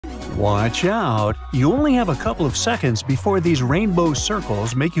Watch out! You only have a couple of seconds before these rainbow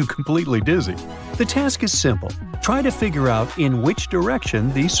circles make you completely dizzy. The task is simple. Try to figure out in which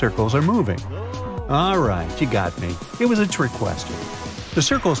direction these circles are moving. Alright, you got me. It was a trick question. The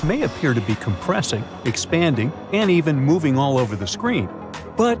circles may appear to be compressing, expanding, and even moving all over the screen.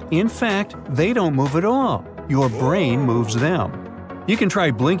 But in fact, they don't move at all. Your brain moves them. You can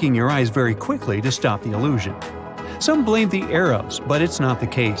try blinking your eyes very quickly to stop the illusion. Some blame the arrows, but it's not the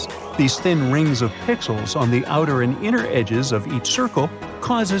case. These thin rings of pixels on the outer and inner edges of each circle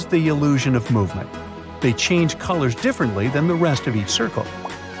causes the illusion of movement. They change colors differently than the rest of each circle.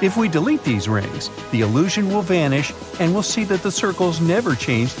 If we delete these rings, the illusion will vanish and we'll see that the circles never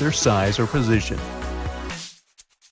change their size or position.